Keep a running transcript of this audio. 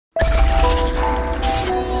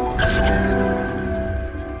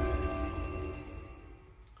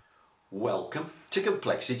to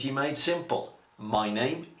Complexity Made Simple. My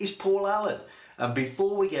name is Paul Allen, and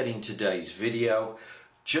before we get in today's video,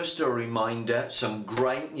 just a reminder, some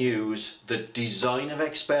great news: the design of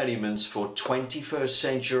experiments for 21st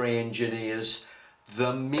century engineers,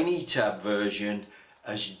 the Minitab version,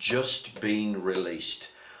 has just been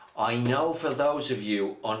released. I know for those of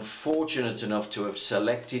you unfortunate enough to have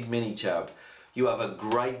selected Minitab, you have a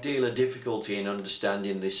great deal of difficulty in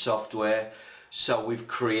understanding this software, so we've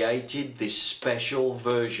created this special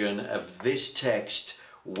version of this text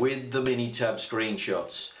with the Minitab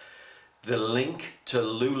screenshots. The link to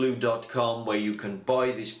lulu.com where you can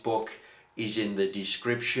buy this book is in the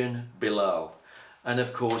description below. And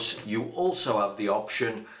of course you also have the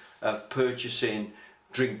option of purchasing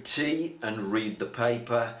Drink Tea and Read the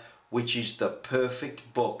Paper, which is the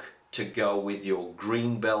perfect book to go with your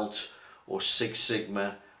green belt or Six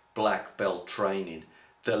Sigma black belt training.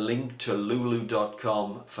 The link to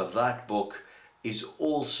lulu.com for that book is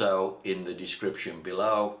also in the description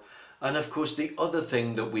below. And of course the other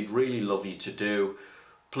thing that we'd really love you to do,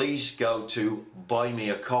 please go to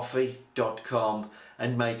buymeacoffee.com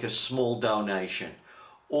and make a small donation.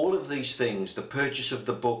 All of these things, the purchase of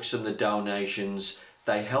the books and the donations,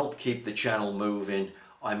 they help keep the channel moving.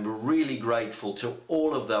 I'm really grateful to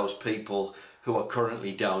all of those people who are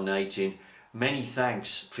currently donating. Many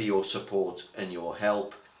thanks for your support and your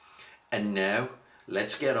help. And now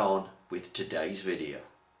let's get on with today's video.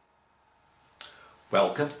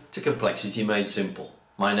 Welcome to Complexity Made Simple.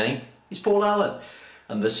 My name is Paul Allen,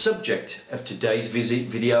 and the subject of today's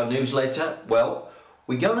video newsletter, well,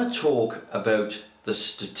 we're going to talk about the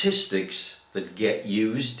statistics that get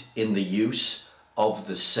used in the use of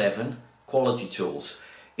the 7 quality tools.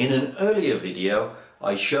 In an earlier video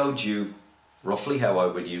I showed you roughly how I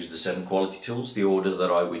would use the 7 quality tools, the order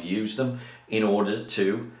that I would use them in order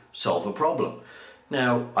to solve a problem.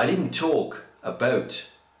 Now, I didn't talk about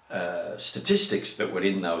statistics that were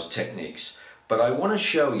in those techniques, but I want to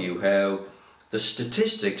show you how the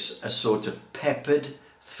statistics are sort of peppered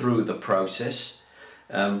through the process.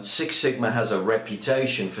 Six Sigma has a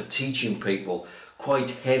reputation for teaching people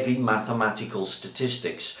quite heavy mathematical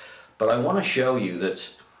statistics, but I want to show you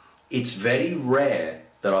that it's very rare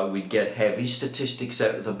that I would get heavy statistics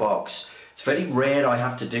out of the box. It's very rare I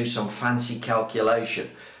have to do some fancy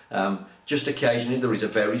calculation. Just occasionally there is a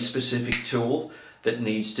very specific tool that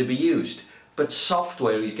needs to be used, but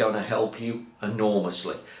software is going to help you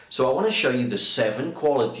enormously. So I want to show you the 7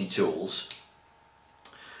 quality tools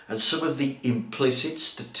and some of the implicit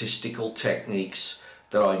statistical techniques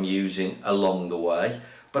that I'm using along the way.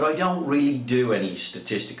 But I don't really do any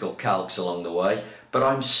statistical calcs along the way, but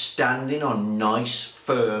I'm standing on nice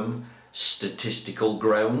firm statistical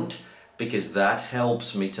ground, because that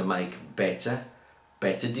helps me to make better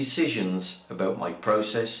decisions about my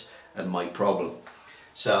process and my problem.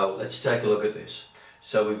 So let's take a look at this.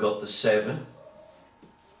 So we've got the 7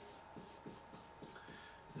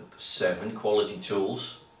 quality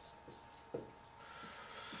tools,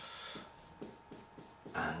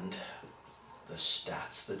 and the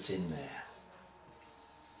stats that's in there.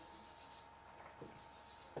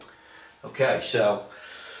 Okay, so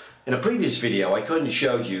in a previous video I kind of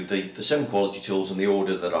showed you the 7 quality tools and the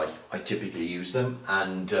order that I typically use them,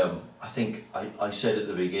 and I think I said at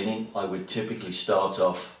the beginning I would typically start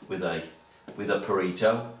off with a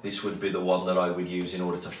Pareto. This would be the one that I would use in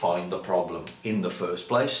order to find the problem in the first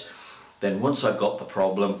place. Then once I've got the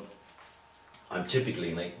problem, I'm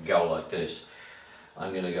typically going to go like this.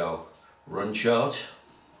 I'm going to go run chart,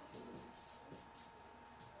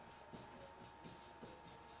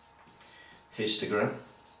 histogram,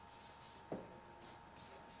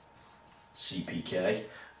 CPK,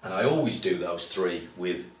 and I always do those 3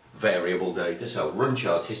 with variable data. So run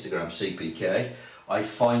chart, histogram, CPK. I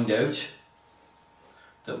find out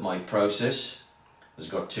that my process has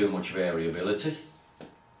got too much variability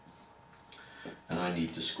and I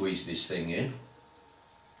need to squeeze this thing in.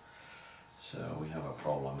 So we have a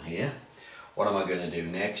problem here. What am I going to do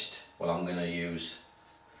next? Well, I'm going to use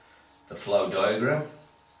the flow diagram.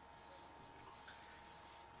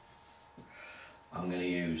 I'm going to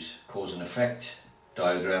use cause and effect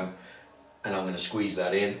diagram, and I'm going to squeeze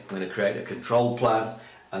that in. I'm going to create a control plan,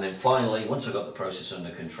 and then finally, once I've got the process under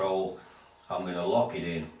control, I'm going to lock it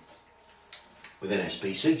in with an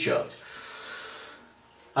SPC chart.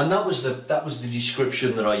 And that was the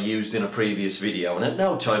description that I used in a previous video, and at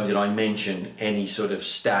no time did I mention any sort of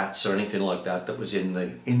stats or anything like that was in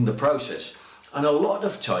the process. And a lot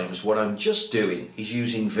of times what I'm just doing is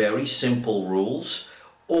using very simple rules,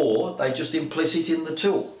 or they just implicit in the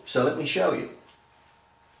tool. So let me show you.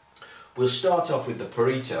 We'll start off with the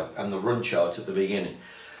Pareto and the run chart at the beginning.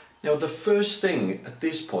 Now the first thing at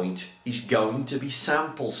this point is going to be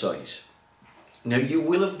sample size. Now you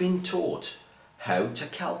will have been taught how to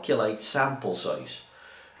calculate sample size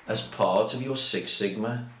as part of your Six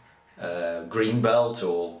Sigma green belt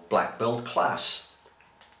or black belt class.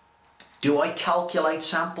 Do I calculate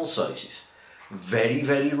sample sizes? Very,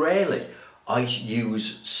 very rarely. I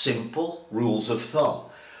use simple rules of thumb.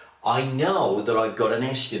 I know that I've got an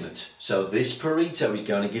estimate. So this Pareto is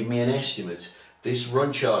going to give me an estimate. This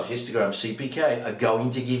run chart, histogram, CPK are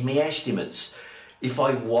going to give me estimates. If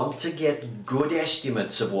I want to get good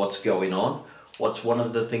estimates of what's going on, what's one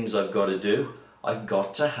of the things I've got to do? I've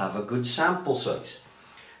got to have a good sample size.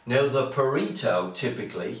 Now the Pareto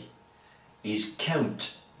typically is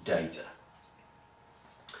count data.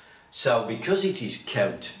 So because it is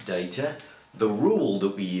count data, the rule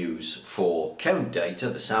that we use for count data,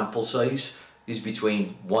 the sample size, is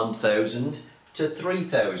between 1,000 to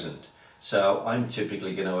 3,000. So I'm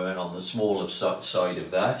typically going to earn on the smaller side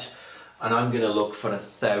of that, and I'm going to look for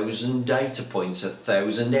 1,000 data points,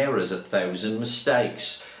 1,000 errors, 1,000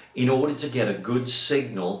 mistakes, in order to get a good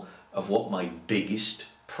signal of what my biggest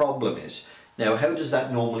problem is. Now, how does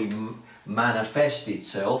that normally manifest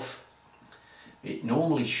itself? It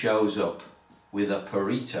normally shows up with a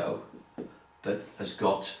Pareto that has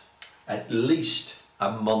got at least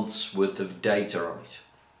a month's worth of data on it.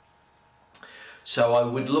 So I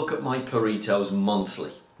would look at my Paretos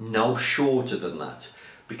monthly, no shorter than that,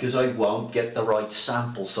 because I won't get the right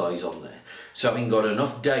sample size on there. So having got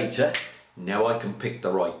enough data, now I can pick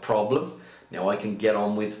the right problem. Now I can get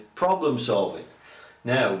on with problem solving.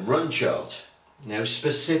 Now, run chart. Now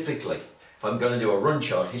specifically, if I'm going to do a run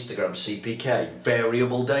chart, histogram, CPK,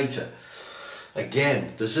 variable data.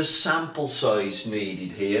 Again, there's a sample size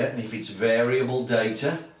needed here, and if it's variable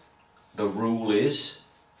data, the rule is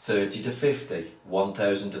 30 to 50,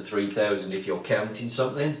 1,000 to 3,000 if you're counting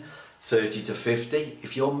something, 30 to 50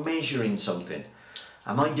 if you're measuring something.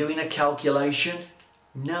 Am I doing a calculation?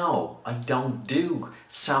 No, I don't do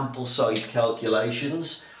sample size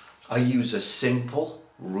calculations. I use a simple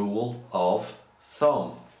rule of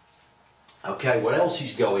thumb. Okay, what else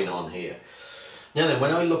is going on here? Now then,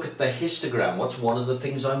 when I look at the histogram, what's one of the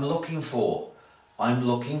things I'm looking for? I'm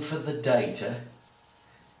looking for the data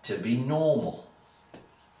to be normal.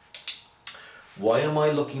 Why am I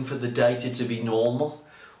looking for the data to be normal?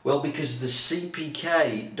 Well, because the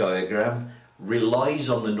CPK diagram relies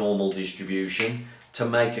on the normal distribution to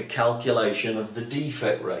make a calculation of the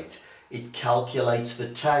defect rate. It calculates the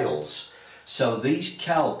tails. So these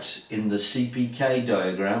calcs in the CPK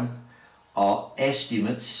diagram are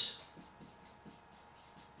estimates,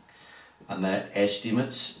 and they're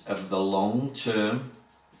estimates of the long-term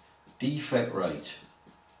defect rate.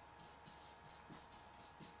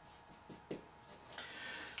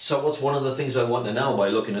 So what's one of the things I want to know by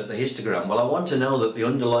looking at the histogram? Well, I want to know that the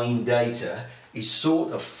underlying data is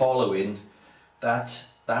sort of following that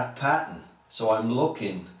pattern. So I'm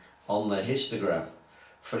looking on the histogram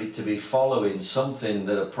for it to be following something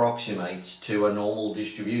that approximates to a normal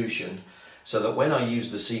distribution, so that when I use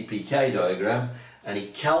the CPK diagram and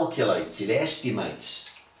it calculates, it estimates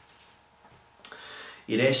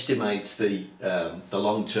the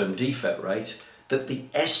long-term defect rate, that the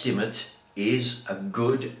estimate is a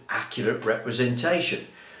good, accurate representation.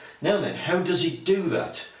 Now then, how does it do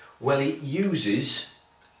that? Well, it uses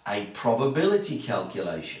a probability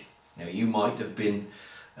calculation. Now you might have been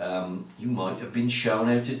shown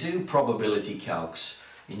how to do probability calcs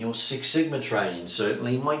in your Six Sigma training.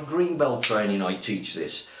 Certainly in my green belt training I teach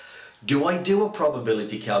this. Do I do a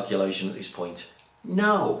probability calculation at this point?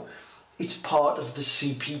 No, it's part of the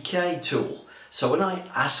CPK tool. So when I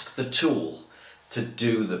ask the tool to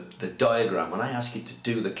do the diagram, when I ask it to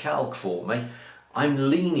do the calc for me, I'm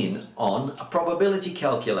leaning on a probability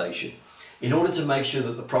calculation. In order to make sure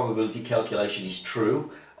that the probability calculation is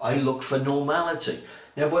true, I look for normality.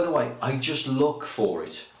 Now, by the way, I just look for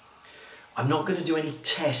it. I'm not going to do any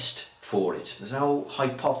test for it. There's no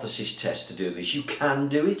hypothesis test to do this. You can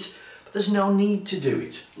do it, but there's no need to do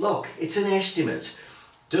it. Look, it's an estimate.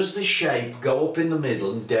 Does the shape go up in the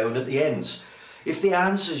middle and down at the ends? If the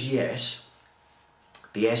answer is yes,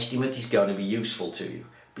 the estimate is going to be useful to you.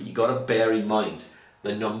 But you've got to bear in mind,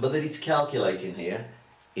 the number that it's calculating here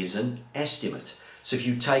is an estimate. So if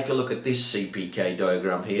you take a look at this CPK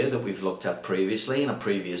diagram here that we've looked at previously in a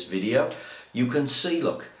previous video, you can see,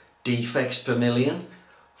 look, defects per million,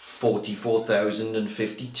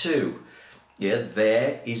 44,052. Yeah,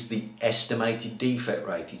 there is the estimated defect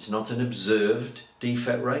rate. It's not an observed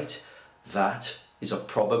defect rate. That is a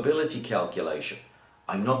probability calculation.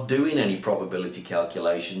 I'm not doing any probability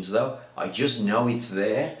calculations though. I just know it's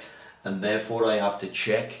there, and therefore I have to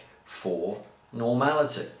check for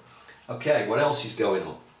normality. Okay, what else is going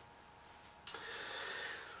on?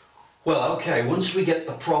 Well, okay, once we get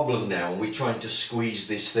the problem now and we're trying to squeeze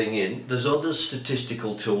this thing in, there's other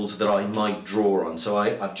statistical tools that I might draw on. So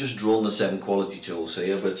I've just drawn the 7 quality tools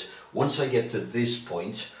here, but once I get to this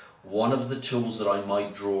point, one of the tools that I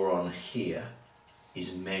might draw on here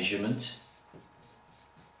is measurement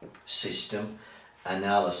system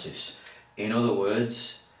analysis. In other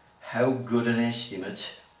words, how good an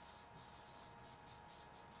estimate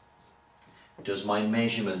does my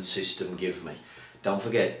measurement system give me? Don't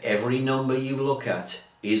forget, every number you look at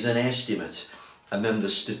is an estimate, and then the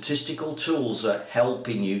statistical tools are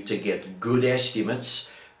helping you to get good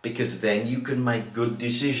estimates, because then you can make good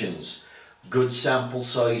decisions. Good sample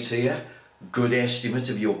size here, good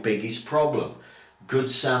estimate of your biggest problem.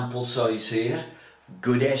 Good sample size here,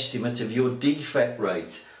 good estimate of your defect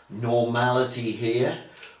rate. Normality here,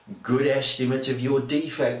 good estimate of your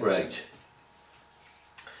defect rate.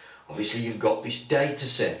 Obviously you've got this data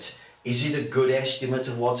set. Is it a good estimate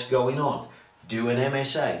of what's going on? Do an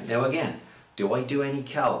MSA. Now again, do I do any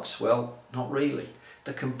calcs? Well, not really.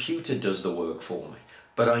 The computer does the work for me.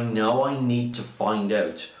 But I know I need to find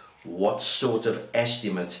out what sort of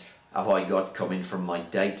estimate have I got coming from my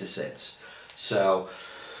data sets. So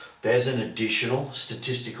there's an additional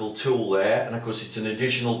statistical tool there, and of course it's an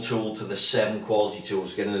additional tool to the 7 quality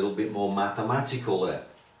tools, getting a little bit more mathematical there.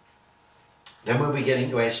 Then when we get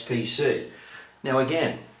into SPC, now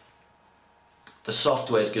again, the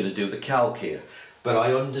software is going to do the calc here, but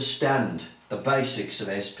I understand the basics of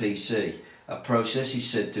SPC. A process is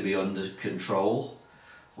said to be under control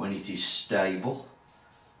when it is stable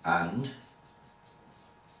and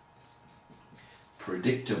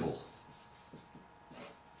predictable.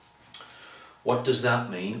 What does that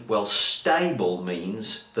mean? Well, stable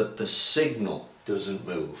means that the signal doesn't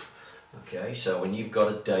move. Okay, so when you've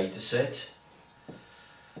got a data set,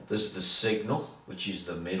 there's the signal, which is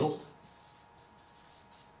the middle,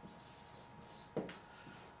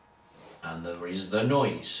 and there is the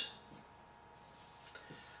noise,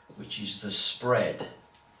 which is the spread,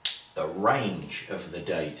 the range of the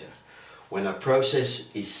data. When a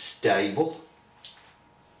process is stable,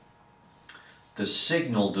 the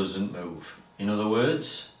signal doesn't move. In other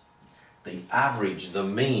words, the average, the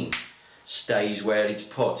mean, stays where it's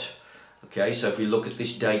put. Okay, so if we look at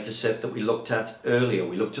this data set that we looked at earlier,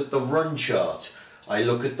 we looked at the run chart. I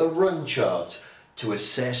look at the run chart to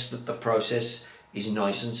assess that the process is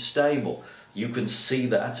nice and stable. You can see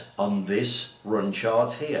that on this run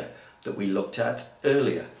chart here that we looked at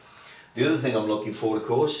earlier. The other thing I'm looking for, of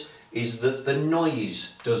course, is that the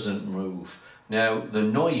noise doesn't move. Now, the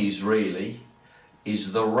noise really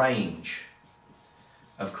is the range.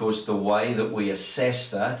 Of course, the way that we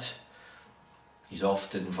assess that is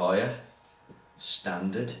often via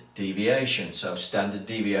standard deviation. So standard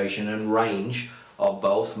deviation and range are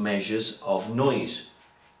both measures of noise.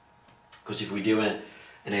 Because if we do an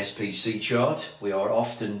SPC chart, we are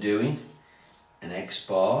often doing an X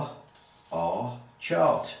bar R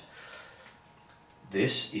chart.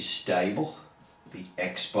 This is stable. The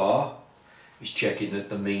X bar is checking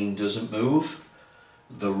that the mean doesn't move.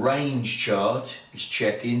 The range chart is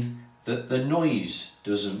checking that the noise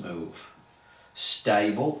doesn't move.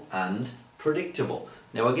 Stable and predictable.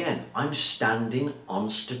 Now again, I'm standing on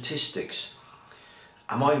statistics.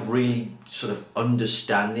 Am I really sort of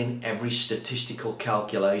understanding every statistical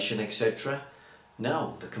calculation, etc.?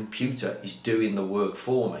 No, the computer is doing the work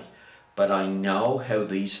for me. But I know how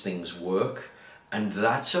these things work, and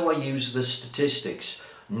that's how I use the statistics.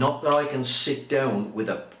 Not that I can sit down with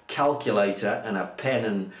a calculator and a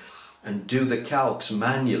pen and do the calcs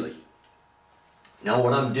manually. Now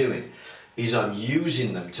what I'm doing is I'm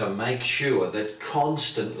using them to make sure that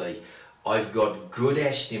constantly I've got good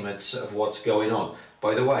estimates of what's going on.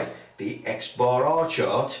 By the way, the X bar R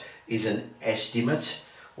chart is an estimate.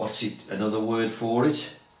 What's it? Another word for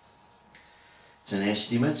it? It's an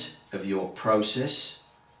estimate of your process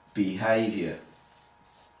behavior.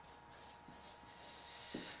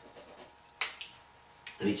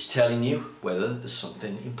 And it's telling you whether there's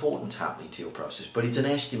something important happening to your process, but it's an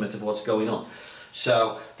estimate of what's going on.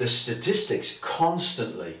 So the statistics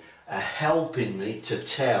constantly are helping me to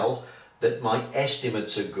tell that my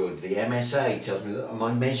estimates are good. The MSA tells me that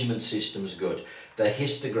my measurement system's good. The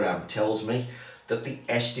histogram tells me that the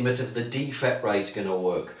estimate of the defect rate is going to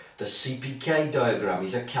work. The CPK diagram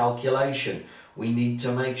is a calculation. We need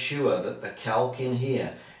to make sure that the calc in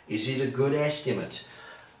here, is it a good estimate?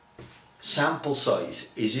 Sample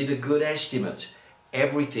size, is it a good estimate?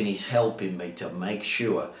 Everything is helping me to make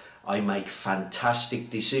sure I make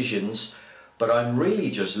fantastic decisions, but I'm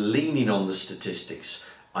really just leaning on the statistics.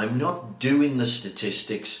 I'm not doing the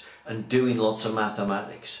statistics and doing lots of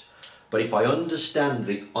mathematics. But if I understand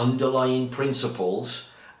the underlying principles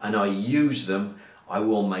and I use them, I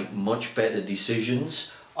will make much better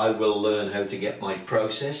decisions. I will learn how to get my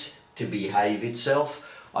process to behave itself.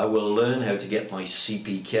 I will learn how to get my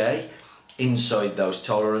CPK inside those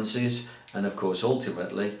tolerances. And of course,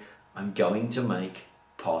 ultimately, I'm going to make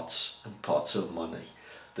pots and pots of money.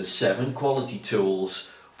 The 7 quality tools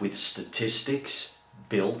with statistics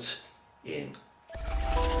built in.